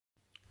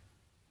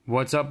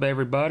What's up,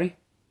 everybody?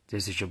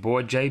 This is your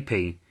boy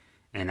JP,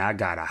 and I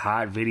got a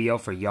hot video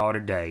for y'all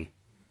today.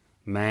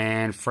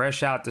 Man,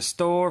 fresh out the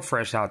store,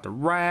 fresh out the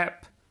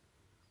wrap.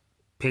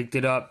 Picked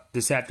it up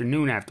this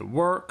afternoon after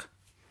work.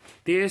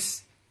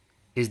 This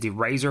is the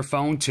Razer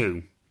Phone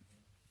 2.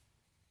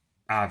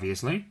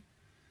 Obviously.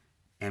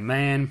 And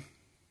man,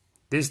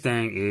 this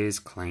thing is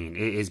clean.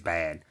 It is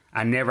bad.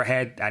 I never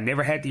had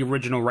the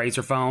original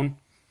Razer phone.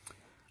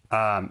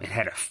 It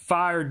had a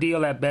fire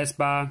deal at Best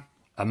Buy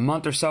a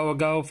month or so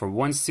ago for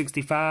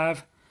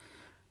 $165.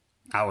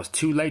 I was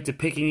too late to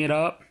picking it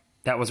up.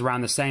 That was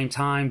around the same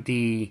time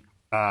the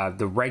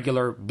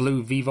regular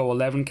blue Vivo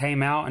 11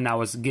 came out, and I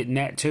was getting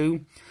that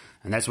too.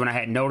 And that's when I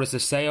had noticed a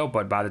sale,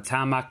 but by the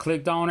time I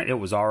clicked on it, it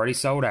was already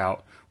sold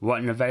out.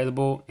 Wasn't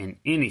available in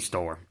any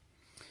store.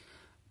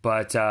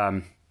 But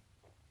I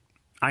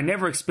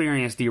never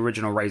experienced the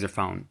original Razer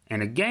phone.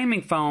 And a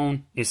gaming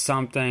phone is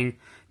something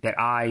that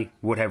I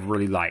would have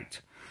really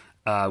liked.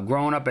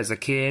 Growing up as a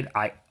kid,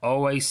 I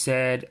always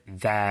said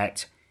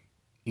that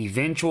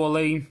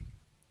eventually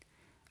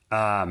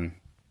your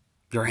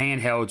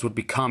handhelds would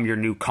become your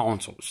new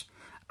consoles.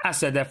 I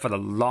said that for the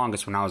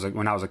longest when I was a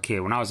kid,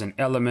 when I was in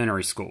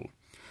elementary school.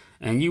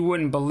 And you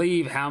wouldn't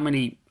believe how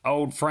many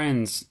old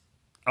friends,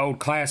 old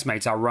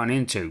classmates I run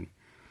into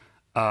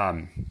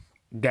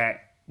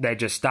that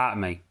just stopped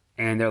me.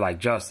 And they're like,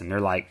 Justin,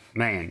 they're like,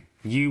 man,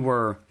 you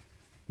were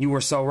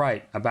so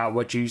right about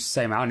what you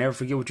say. I'll never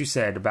forget what you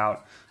said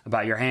about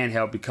your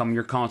handheld becoming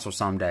your console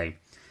someday.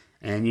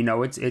 And you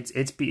know,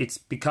 it's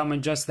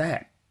becoming just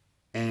that.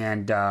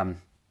 And I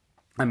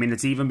mean,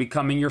 it's even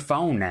becoming your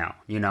phone now,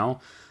 you know.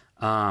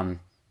 I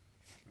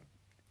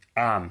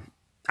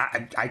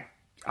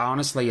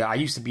honestly, I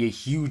used to be a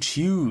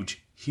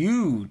huge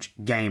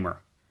gamer.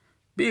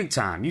 Big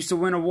time. Used to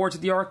win awards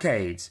at the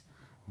arcades.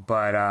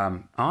 But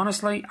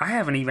honestly, I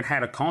haven't even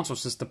had a console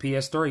since the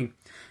PS3.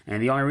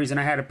 And the only reason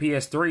I had a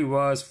PS3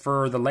 was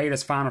for the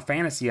latest Final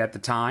Fantasy at the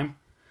time.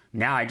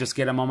 Now I just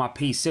get them on my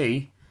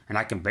PC, and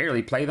I can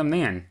barely play them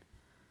then.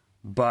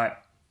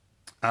 But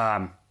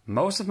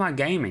most of my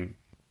gaming,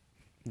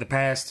 the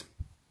past,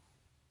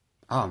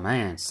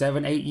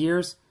 7-8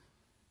 years,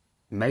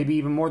 maybe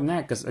even more than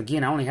that, because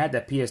again, I only had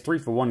that PS3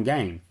 for one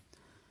game.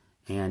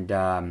 And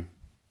I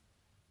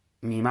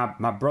mean,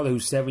 my brother,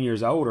 who's 7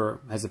 years older,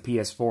 has a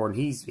PS4,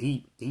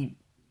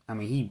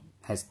 and he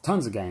has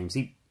tons of games.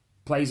 He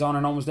plays on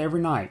it almost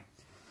every night.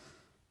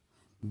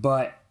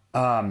 But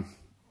and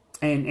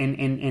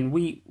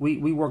we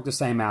work the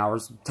same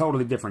hours,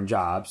 totally different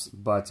jobs,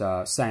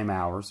 but same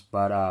hours.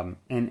 But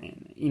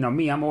and you know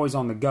me, I'm always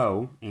on the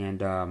go,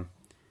 and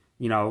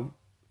you know,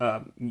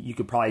 you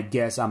could probably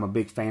guess I'm a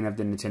big fan of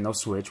the Nintendo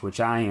Switch, which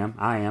I am,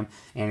 and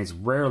it's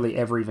rarely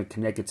ever even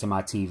connected to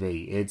my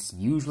TV. It's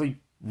usually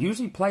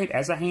played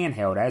as a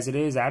handheld, as it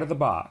is out of the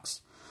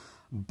box.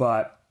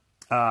 But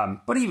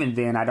even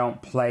then, I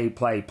don't play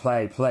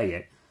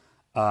it.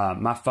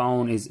 My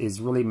phone is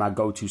really my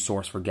go-to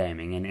source for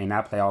gaming, and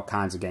I play all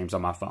kinds of games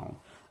on my phone.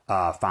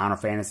 Final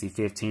Fantasy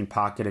 15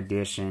 Pocket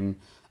Edition,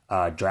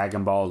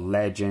 Dragon Ball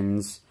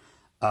Legends.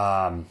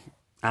 I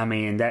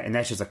mean,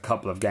 that's just a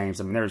couple of games.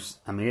 I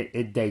mean,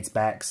 it dates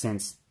back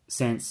since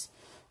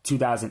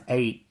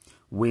 2008.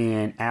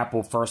 When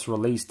Apple first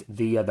released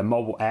the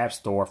mobile app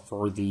store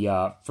for the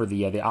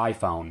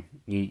iPhone.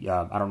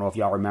 I don't know if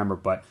y'all remember,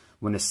 but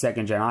when the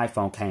second gen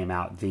iPhone came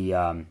out, the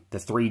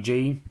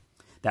 3G,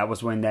 that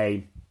was when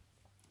they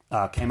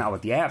came out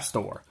with the app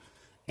store.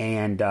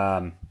 And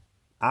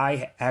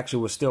I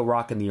actually was still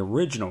rocking the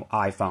original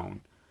iPhone.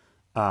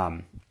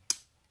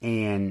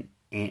 And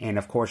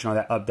of course, you know,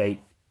 that update,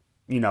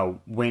 you know,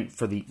 went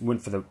for the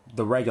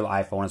regular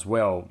iPhone as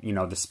well. You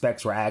know, the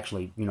specs were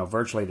actually, you know,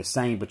 virtually the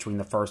same between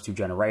the first two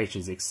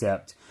generations,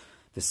 except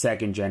the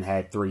second gen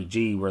had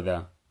 3G, where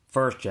the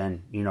first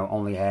gen, you know,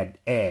 only had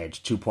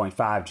Edge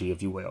 2.5G,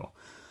 if you will.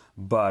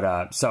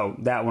 But so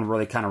that one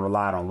really kind of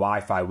relied on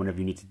Wi-Fi whenever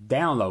you need to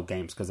download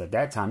games, because at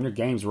that time your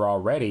games were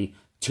already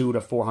 200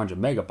 to 400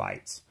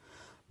 megabytes.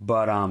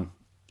 But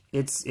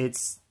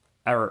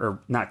or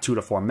not 2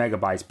 to 4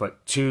 megabytes,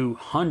 but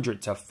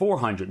 200 to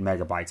 400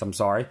 megabytes. I'm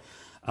sorry.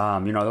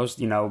 You know, those,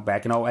 you know,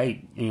 back in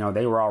 08, you know,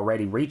 they were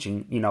already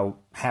reaching, you know,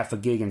 half a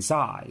gig in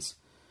size.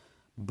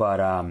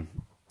 But I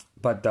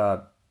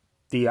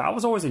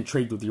was always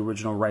intrigued with the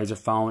original Razer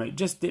phone. It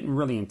just didn't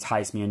really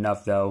entice me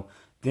enough, though.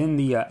 Then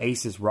the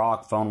Asus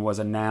ROG phone was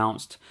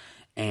announced,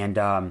 and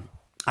I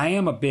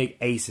am a big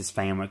Asus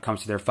fan when it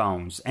comes to their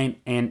phones and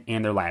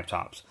their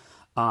laptops.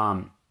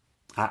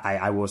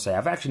 I will say,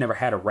 I've actually never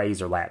had a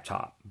Razer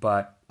laptop,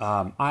 but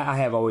I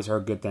have always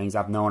heard good things.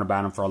 I've known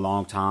about them for a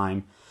long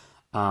time.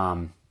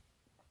 I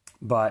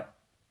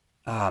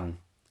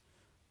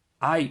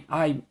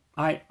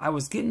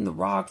was getting the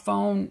ROG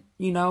phone,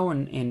 you know,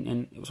 and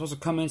it was supposed to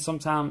come in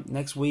sometime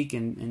next week,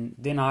 and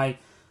then I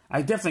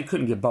definitely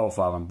couldn't get both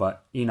of them.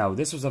 But you know,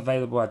 this was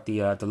available at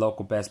the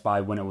local Best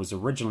Buy when it was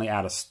originally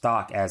out of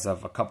stock as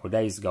of a couple of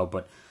days ago.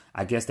 But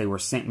I guess they were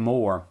sent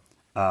more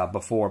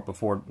before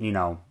the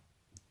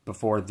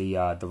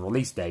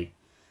release date.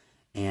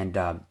 And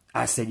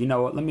I said, you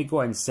know what, let me go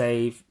ahead and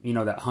save, you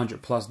know, that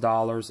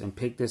 $100+ and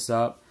pick this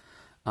up.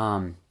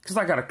 Because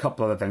I got a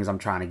couple other things I'm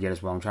trying to get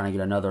as well. I'm trying to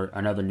get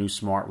another new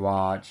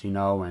smartwatch, you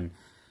know, and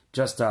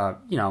just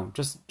you know,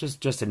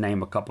 just to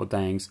name a couple of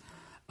things.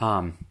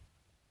 You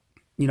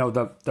know,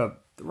 the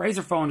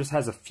Razer phone just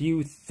has a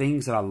few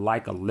things that I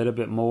like a little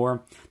bit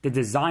more. The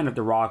design of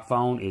the ROG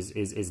phone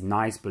is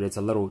nice, but it's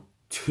a little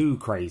too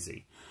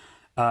crazy.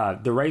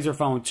 The Razer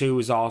phone 2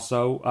 is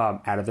also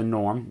out of the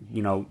norm.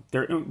 You know,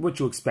 they're what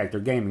you expect.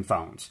 They're gaming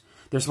phones.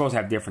 They're supposed to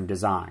have different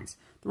designs.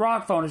 The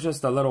ROG phone is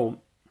just a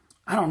little,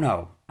 I don't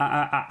know.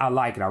 I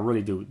like it. I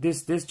really do.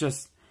 This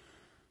just,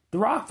 the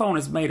ROG phone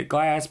is made of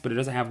glass, but it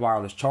doesn't have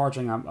wireless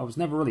charging. I was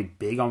never really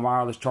big on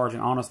wireless charging,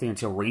 honestly,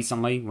 until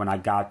recently when I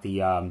got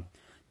the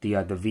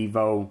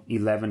Vivo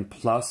 11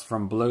 Plus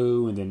from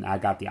Blue, and then I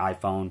got the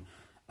iPhone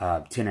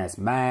 10s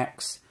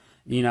Max.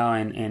 You know,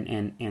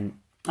 and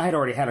I had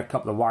already had a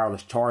couple of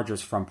wireless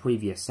chargers from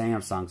previous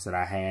Samsungs that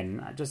I had,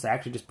 and I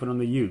actually just put them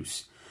to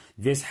use.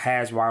 This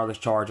has wireless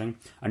charging.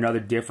 Another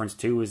difference,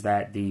 too, is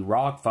that the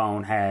ROG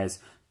phone has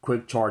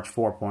Quick Charge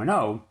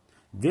 4.0.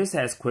 This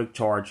has Quick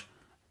Charge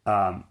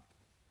 4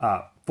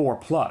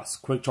 Plus.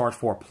 Quick Charge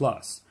 4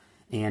 Plus.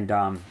 And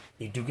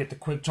you do get the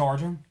quick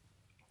charger.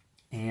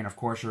 And, of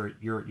course, your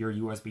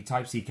USB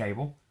Type-C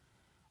cable.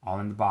 All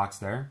in the box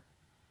there.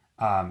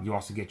 You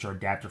also get your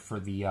adapter for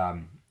the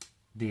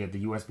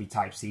USB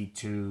Type-C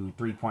to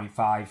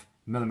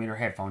 3.5mm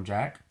headphone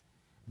jack.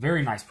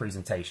 Very nice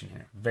presentation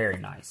here. Very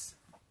nice.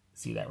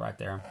 See that right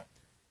there?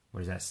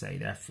 What does that say?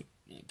 That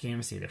can't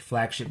even see that.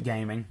 Flagship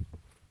gaming.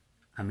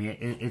 I mean,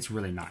 it's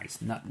really nice.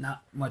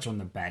 Not much on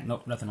the back.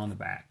 Nope, nothing on the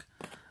back.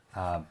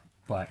 And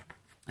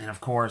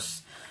of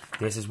course,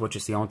 this is what you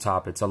see on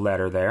top. It's a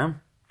letter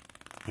there,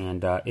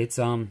 and it's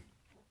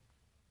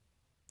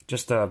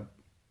just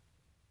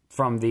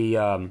from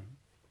the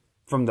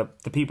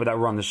people that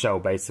run the show,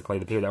 basically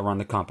the people that run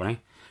the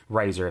company,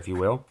 Razer, if you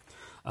will.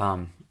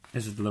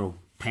 This is the little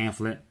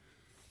pamphlet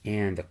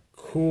and the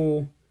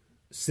cool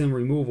SIM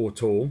removal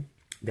tool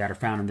that are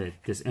found in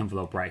this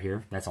envelope right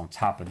here. That's on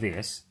top of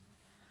this.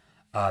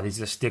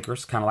 These are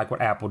stickers, kind of like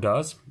what Apple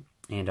does,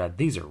 and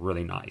these are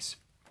really nice.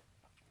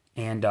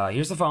 And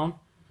here's the phone.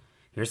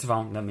 Here's the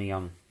phone. Let me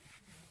wipe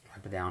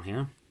it down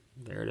here.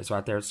 There it is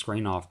right there.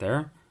 Screen off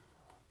there.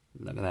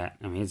 Look at that.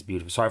 I mean, it's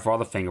beautiful. Sorry for all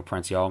the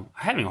fingerprints, y'all. I'm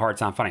having a hard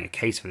time finding a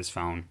case for this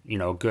phone. You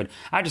know, good.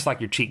 I just like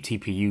your cheap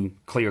TPU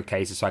clear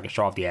cases so I can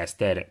show off the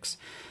aesthetics.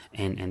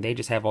 And they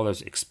just have all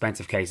those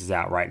expensive cases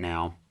out right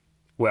now.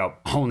 Well,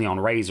 only on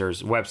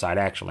Razer's website,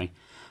 actually.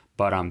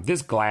 But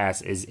this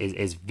glass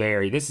is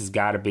very, this has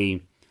got to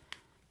be,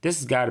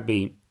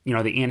 you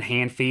know, the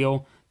in-hand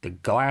feel. The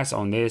glass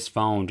on this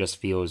phone just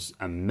feels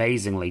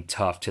amazingly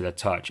tough to the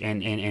touch.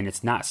 And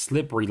it's not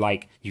slippery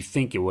like you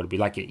think it would be,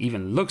 like it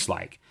even looks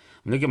like.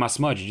 Look at my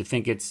smudge. You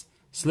think it's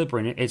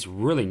slippery, and it's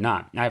really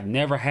not. I've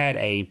never had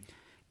a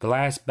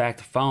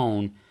glass-backed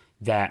phone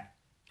that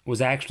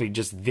was actually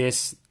just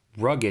this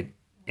rugged.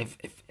 If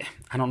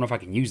I don't know if I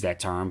can use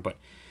that term, but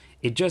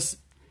it just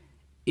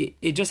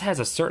has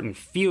a certain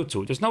feel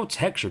to it. There's no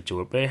texture to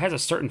it, but it has a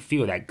certain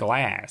feel. That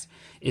glass.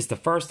 It's the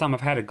first time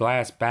I've had a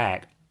glass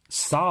back,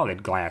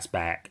 solid glass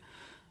back.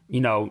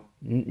 You know,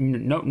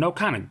 no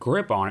kind of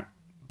grip on it,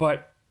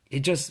 but it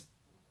just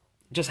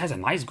has a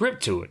nice grip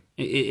to it.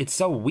 It's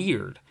so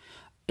weird.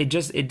 It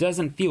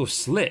doesn't feel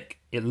slick.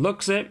 It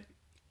looks it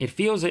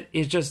feels it.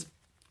 It's just,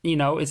 you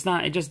know, it's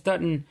not. It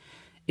doesn't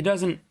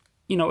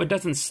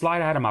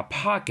slide out of my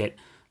pocket,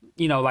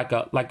 you know, like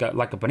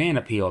a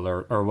banana peel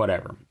or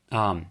whatever.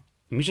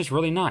 It's just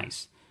really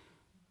nice.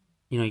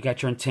 You know, you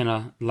got your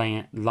antenna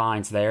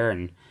lines there,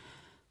 and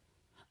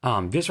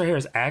this right here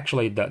is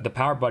actually the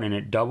power button.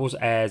 It doubles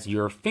as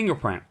your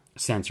fingerprint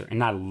sensor,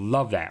 and I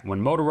love that. When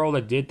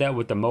Motorola did that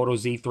with the Moto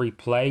Z3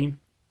 Play,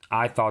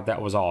 I thought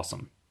that was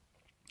awesome.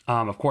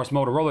 Of course,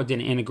 Motorola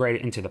didn't integrate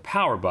it into the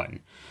power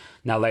button.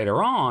 Now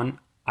later on,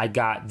 I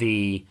got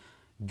the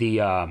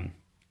Umi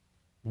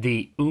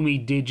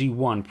Digi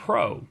 1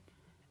 Pro,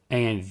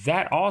 and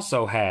that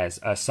also has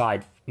a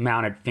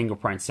side-mounted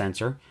fingerprint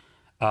sensor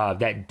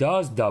that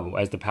does double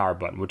as the power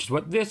button, which is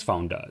what this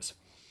phone does.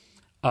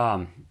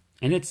 And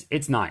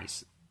it's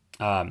nice.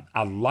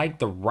 I like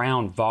the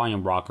round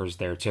volume rockers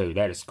there too.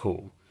 That is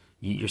cool.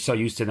 You're so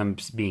used to them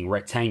being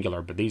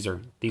rectangular, but these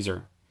are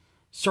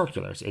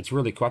circulars. It's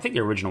really cool. I think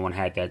the original one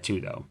had that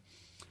too, though.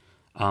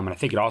 And I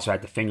think it also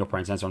had the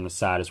fingerprint sensor on the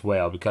side as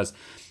well, because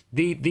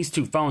these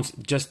two phones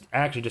just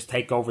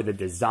take over the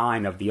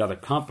design of the other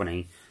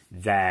company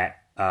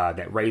that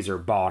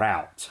Razer bought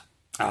out.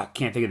 I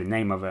can't think of the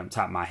name of it on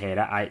top of my head.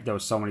 There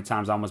was so many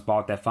times I almost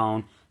bought that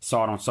phone.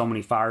 Saw it on so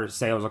many fire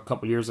sales a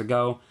couple years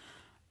ago.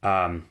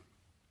 But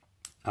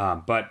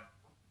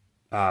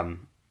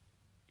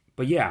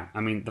yeah,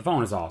 I mean, the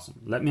phone is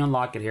awesome. Let me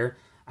unlock it here.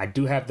 I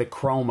do have the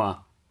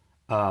chroma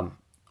on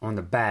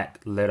the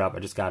back lit up. I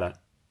just got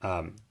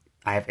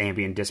I have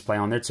ambient display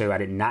on there too. I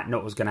did not know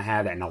it was going to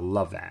have that, and I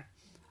love that.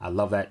 I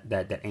love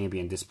that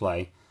ambient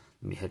display.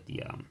 Let me hit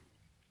the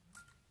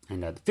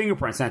And the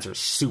fingerprint sensor is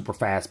super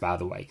fast, by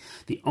the way.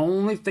 The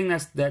only thing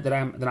that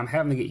I'm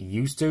having to get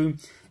used to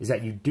is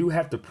that you do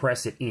have to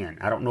press it in.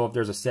 I don't know if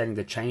there's a setting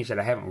to change that.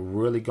 I haven't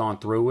really gone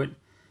through it,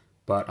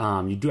 but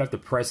you do have to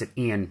press it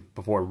in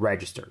before it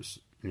registers.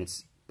 And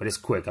but it's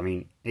quick. I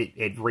mean,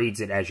 it reads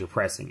it as you're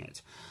pressing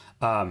it.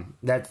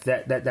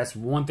 That's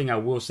one thing I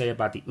will say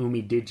about the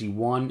Umi Digi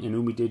 1 and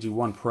Umi Digi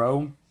 1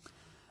 Pro.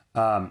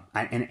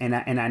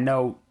 I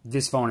know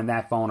this phone and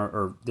that phone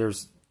are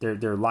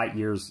they're light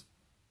years,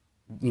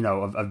 you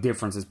know, of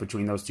differences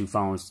between those two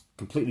phones,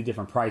 completely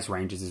different price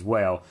ranges as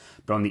well.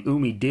 But on the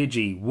Umi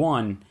Digi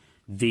 1,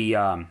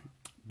 the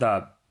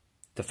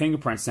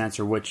fingerprint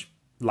sensor, which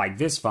like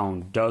this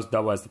phone does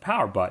double as the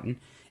power button,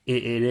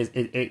 it is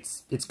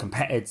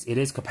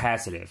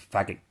capacitive. If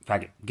I could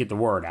get the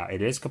word out,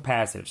 it is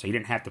capacitive. So you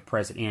didn't have to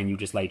press it in; you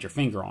just laid your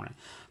finger on it.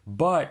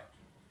 But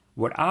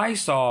what I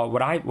saw,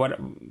 what I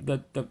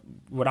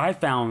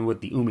found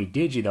with the Umi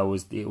Digi though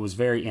was it was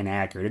very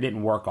inaccurate. It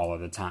didn't work all of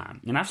the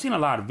time, and I've seen a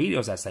lot of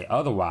videos that say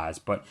otherwise.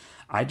 But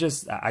I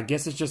guess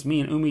it's just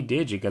me and Umi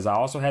Digi, because I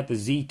also had the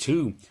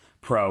Z2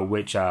 Pro,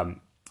 which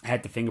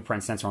had the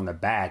fingerprint sensor on the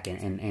back,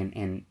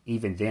 and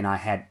even then I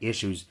had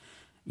issues.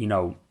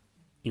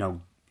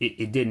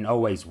 It didn't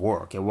always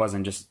work. It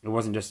wasn't just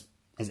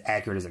as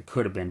accurate as it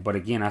could have been. But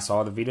again, I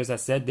saw the videos that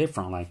said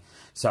differently,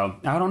 so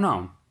I don't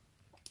know.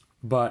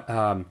 But,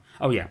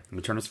 oh yeah, let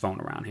me turn this phone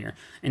around here.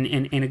 And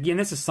again,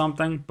 this is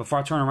something, before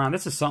I turn around,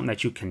 this is something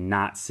that you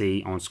cannot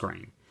see on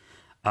screen.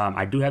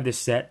 I do have this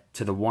set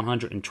to the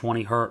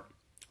 120 hertz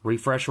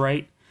refresh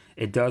rate.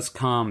 It does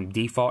come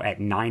default at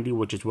 90,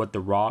 which is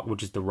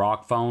the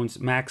ROG phone's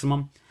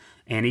maximum.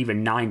 And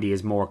even 90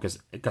 is more,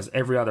 because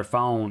every other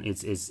phone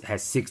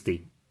has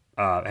 60,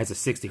 has a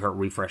 60 hertz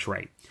refresh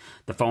rate.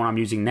 The phone I'm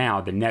using now,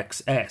 the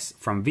Nex S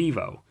from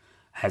Vivo,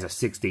 has a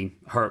 60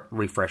 hertz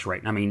refresh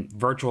rate. I mean,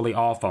 virtually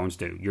all phones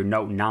do. Your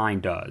Note 9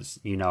 does.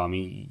 Your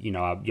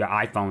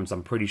iPhones,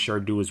 I'm pretty sure,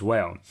 do as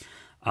well.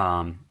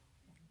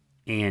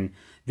 And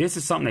this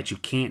is something that you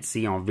can't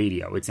see on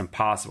video. It's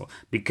impossible,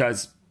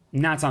 because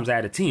 9 times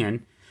out of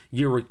 10,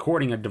 you're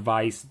recording a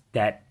device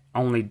that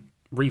only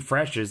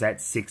refreshes at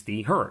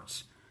 60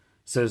 hertz.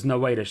 So there's no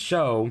way to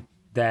show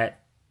that.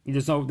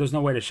 There's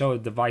no way to show a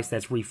device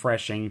that's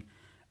refreshing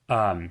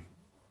faster.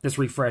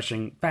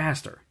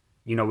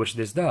 Which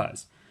this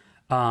does.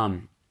 A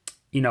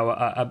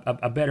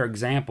better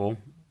example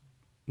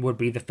would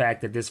be the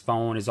fact that this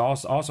phone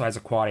also has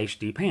a Quad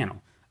HD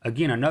panel.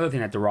 Again, another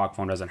thing that the ROG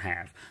phone doesn't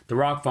have. The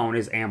ROG phone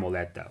is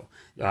AMOLED though.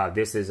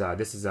 This is an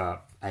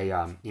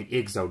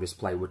IGZO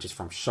display, which is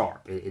from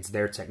Sharp. It's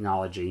their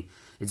technology.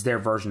 It's their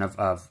version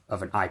of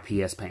an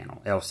IPS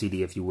panel,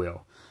 LCD, if you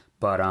will.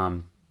 But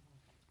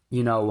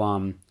you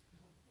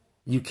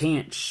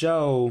can't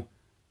show.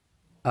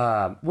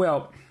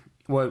 Well,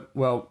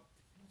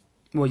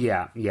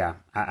 yeah.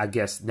 I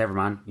guess, never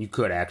mind. You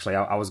could actually.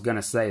 I was going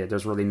to say that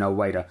there's really no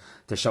way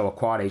to show a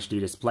Quad HD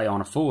display on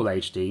a full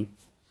HD.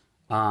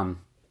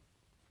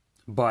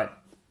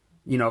 But,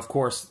 of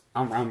course,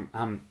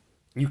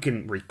 you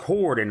can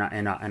record in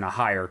a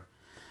higher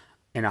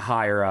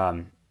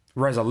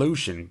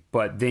resolution,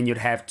 but then you'd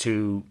have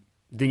to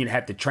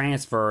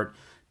transfer it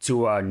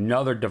to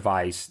another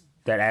device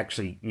that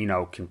actually,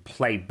 can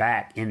play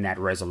back in that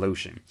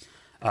resolution.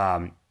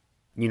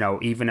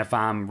 Even if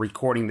I'm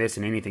recording this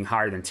in anything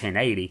higher than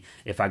 1080,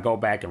 if I go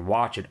back and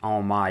watch it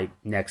on my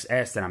Nex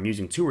S that I'm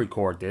using to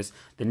record this,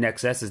 the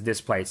Nex S's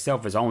display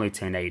itself is only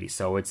 1080.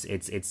 So it's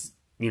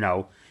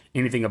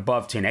anything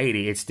above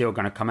 1080, it's still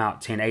going to come out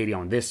 1080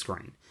 on this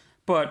screen.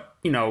 But,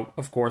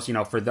 of course,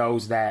 for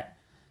those that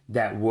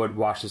would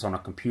watch this on a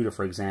computer,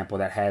 for example,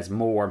 that has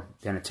more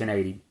than a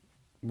 1080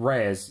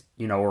 res,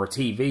 or a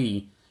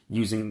TV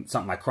using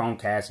something like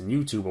Chromecast and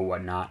YouTube or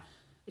whatnot,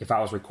 if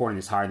I was recording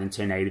this higher than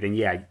 1080, then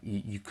yeah,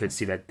 you could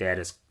see that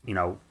is,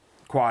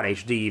 Quad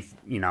HD,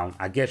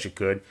 I guess you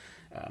could.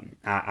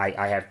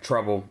 I have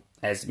trouble,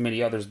 as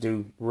many others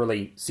do,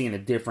 really seeing the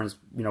difference,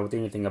 with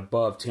anything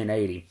above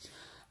 1080.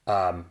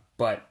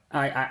 But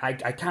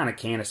I kind of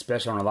can,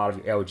 especially on a lot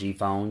of your LG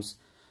phones,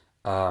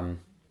 and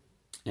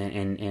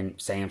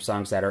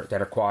Samsungs that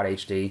are Quad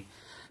HD.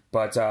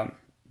 But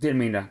didn't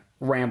mean to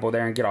ramble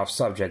there and get off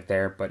subject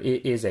there, but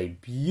it is a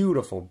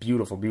beautiful,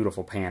 beautiful,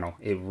 beautiful panel.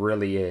 It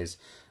really is.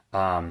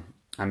 I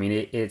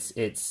mean, it's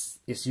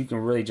you can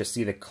really just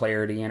see the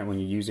clarity in it when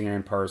you're using it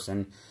in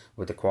person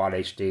with the Quad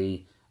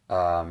HD.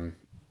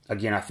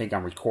 Again, I think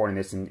I'm recording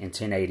this in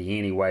 1080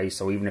 anyway,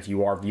 so even if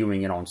you are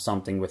viewing it on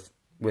something with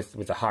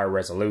a higher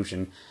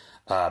resolution,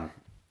 I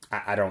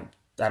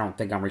don't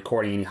think I'm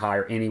recording any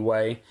higher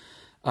anyway.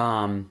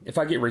 If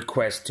I get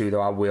requests to,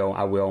 though, I will.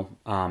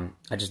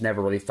 I just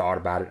never really thought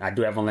about it. I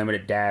do have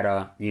unlimited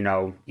data,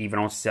 even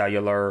on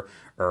cellular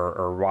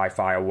or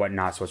Wi-Fi or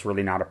whatnot, so it's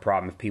really not a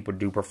problem if people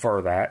do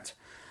prefer that.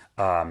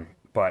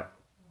 But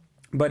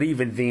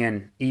even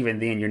then,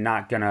 you're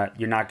not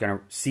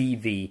gonna see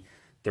the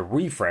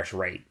refresh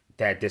rate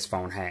that this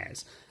phone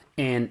has.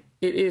 And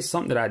it is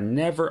something that I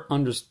never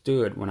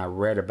understood when I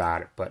read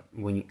about it, but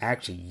when you're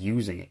actually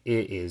using it,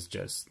 it is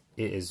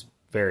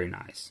very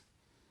nice.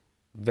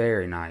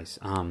 Very nice.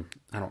 I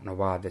don't know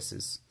why this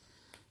is.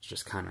 It's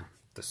just kind of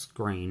the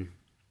screen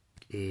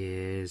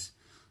is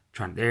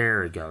trying.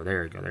 There we go.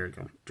 There we go. There we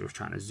go. Just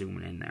trying to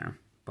zoom in there,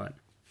 but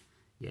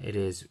yeah, it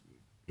is.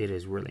 It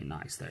is really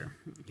nice there.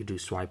 You do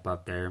swipe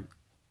up there.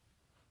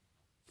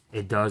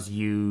 It does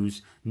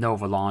use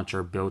Nova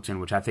Launcher built in,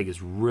 which I think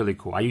is really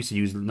cool. I used to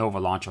use Nova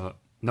Launcher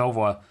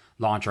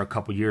a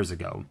couple years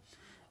ago,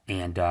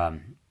 and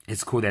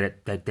it's cool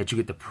that that you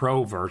get the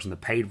Pro version, the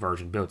paid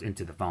version, built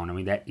into the phone. I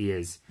mean, that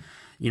is,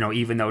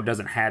 even though it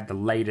doesn't have the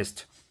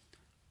latest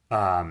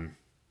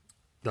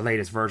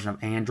version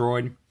of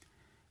Android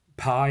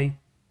Pie,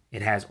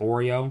 it has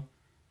Oreo.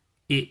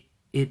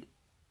 It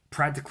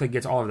practically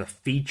gets all of the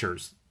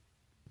features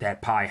that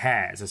Pi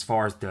has as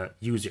far as the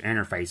user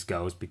interface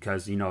goes,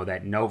 because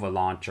that Nova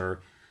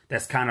Launcher,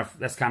 that's kind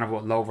of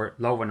what Nova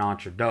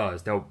Launcher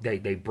does.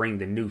 They bring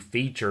the new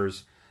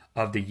features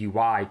of the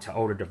UI to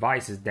older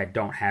devices that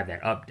don't have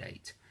that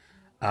update.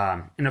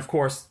 And of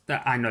course,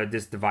 I know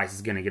this device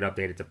is going to get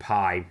updated to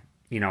Pi,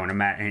 in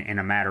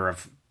a matter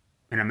of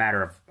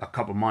a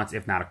couple months,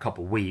 if not a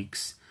couple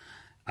weeks.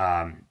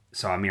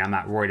 So I mean, I'm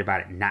not worried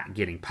about it not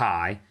getting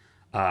Pi,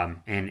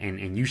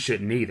 and you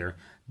shouldn't either.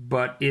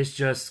 But it's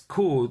just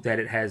cool that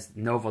it has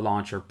Nova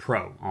Launcher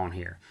Pro on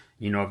here.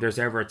 If there's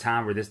ever a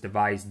time where this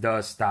device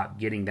does stop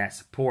getting that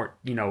support,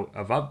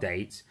 of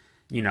updates,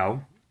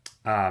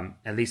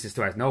 at least it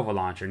still has Nova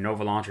Launcher.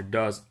 Nova Launcher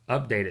does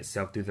update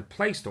itself through the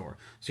Play Store.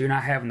 So you're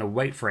not having to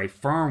wait for a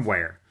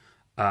firmware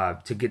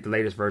to get the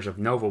latest version of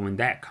Nova when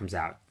that comes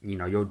out.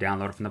 You'll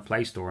download it from the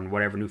Play Store, and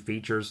whatever new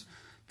features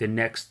the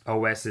next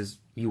OS's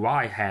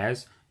UI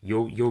has,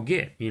 you'll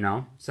get,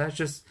 So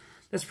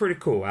that's pretty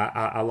cool.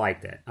 I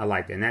like that. I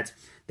like that. And that's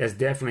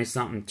definitely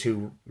something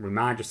to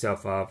remind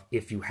yourself of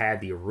if you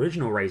have the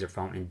original Razer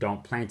phone and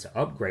don't plan to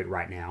upgrade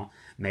right now.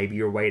 Maybe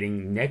you're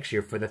waiting next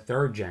year for the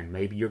 3rd gen.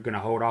 Maybe you're going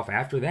to hold off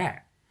after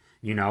that.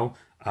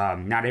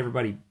 Not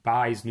everybody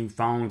buys new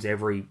phones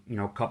every,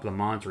 couple of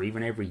months or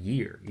even every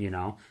year,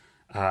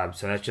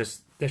 So that's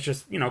just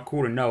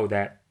cool to know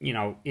that,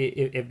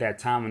 if that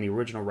time when the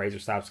original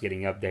Razer stops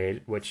getting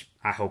updated, which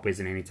I hope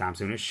isn't anytime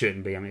soon, it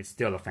shouldn't be. I mean, it's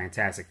still a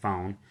fantastic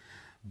phone.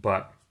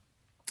 But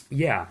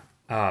yeah,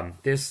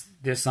 this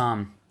just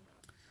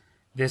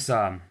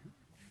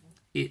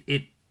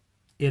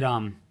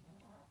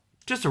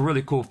a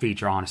really cool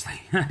feature, honestly.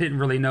 I didn't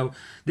really know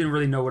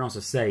what else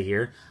to say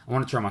here. I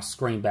want to turn my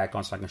screen back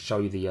on so I can show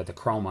you the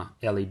chroma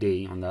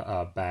LED on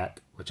the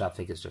back, which I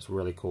think is just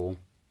really cool.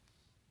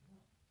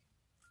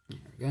 There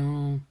we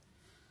go.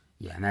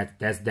 Yeah, and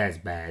that's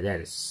bad. That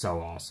is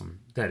so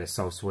awesome. That is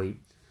so sweet.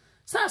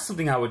 It's not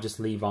something I would just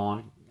leave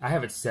on. I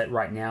have it set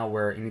right now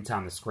where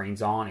anytime the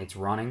screen's on, it's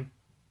running,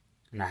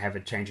 and I have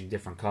it changing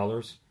different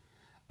colors.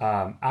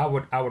 I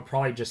would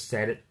probably just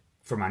set it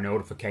for my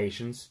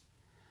notifications.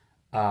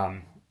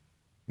 But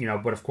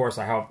of course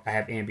I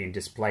have ambient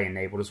display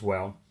enabled as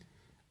well.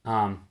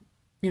 I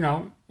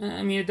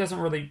mean, it doesn't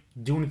really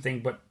do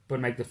anything but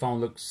make the phone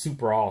look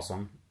super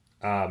awesome.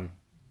 Call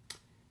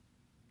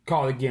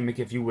it a gimmick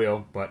if you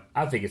will, but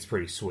I think it's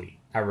pretty sweet.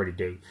 I really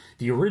do.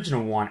 The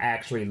original one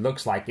actually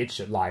looks like it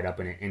should light up,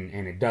 and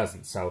it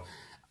doesn't. So,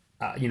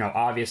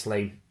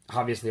 obviously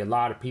a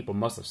lot of people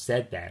must have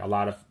said that. A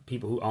lot of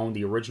people who own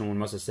the original one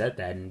must have said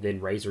that, and then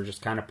Razer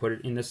just kind of put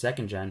it in the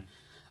 2nd gen.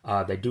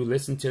 They do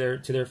listen to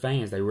their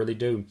fans. They really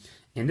do.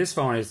 And this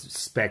phone is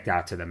spec'd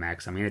out to the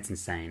max. I mean, it's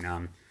insane.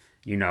 I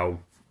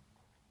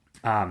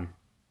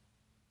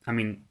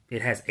mean,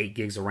 it has 8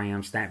 gigs of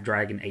RAM,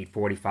 Snapdragon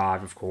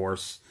 845, of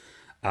course.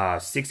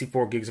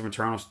 64 gigs of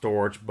internal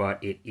storage,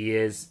 but it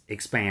is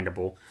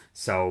expandable,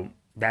 so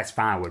that's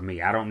fine with me.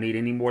 I don't need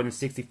any more than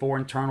 64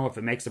 internal. If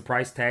it makes the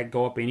price tag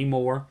go up any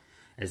more,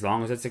 as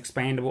long as it's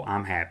expandable,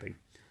 I'm happy.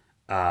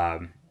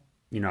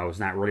 It's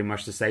not really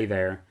much to say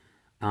there.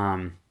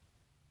 And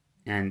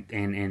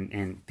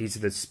these are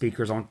the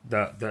speakers on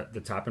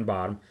the top and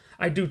bottom.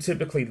 I do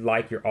typically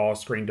like your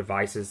all-screen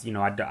devices.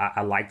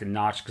 I like the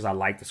notch because I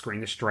like the screen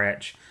to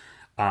stretch.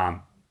 But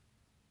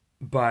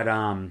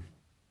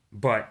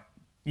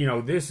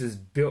this is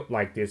built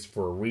like this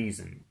for a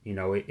reason.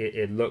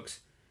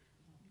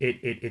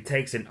 It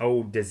takes an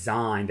old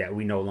design that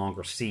we no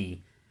longer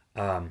see,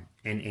 and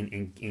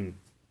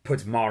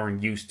puts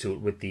modern use to it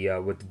with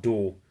the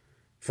dual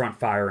front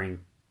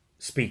firing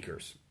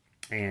speakers.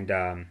 And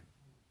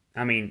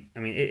I mean,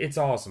 it's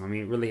awesome. I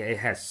mean, really, it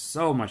has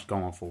so much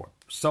going for it.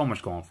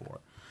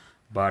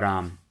 But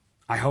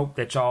I hope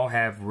that y'all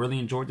have really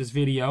enjoyed this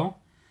video.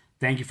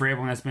 Thank you for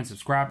everyone that's been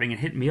subscribing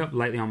and hitting me up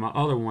lately on my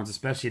other ones,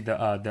 especially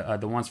the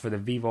ones for the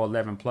Vivo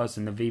 11 Plus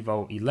and the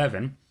Vivo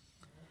 11.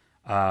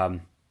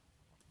 I've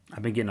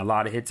been getting a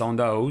lot of hits on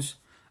those,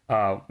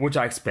 which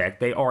I expect.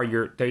 They are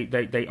your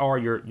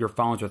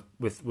phones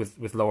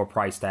with lower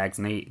price tags,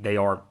 and they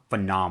are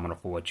phenomenal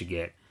for what you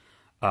get.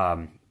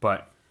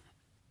 But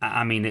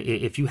I mean,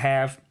 if you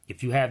have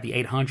the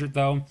 800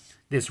 though,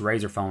 this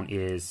Razer phone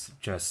is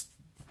just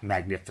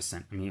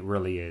magnificent. I mean, it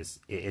really is.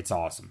 It's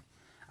awesome.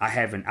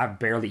 I've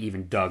barely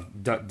even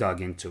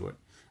dug into it.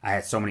 I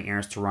had so many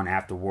errands to run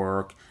after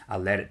work. I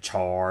let it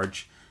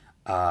charge.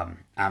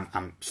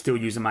 I'm still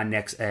using my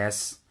Nex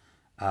S,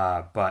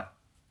 but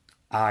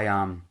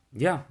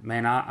yeah,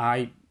 man,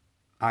 I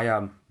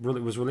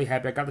really was really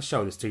happy I got to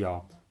show this to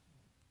y'all.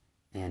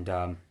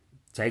 And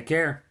take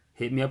care.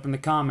 Hit me up in the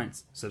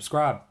comments.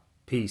 Subscribe.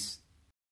 Peace.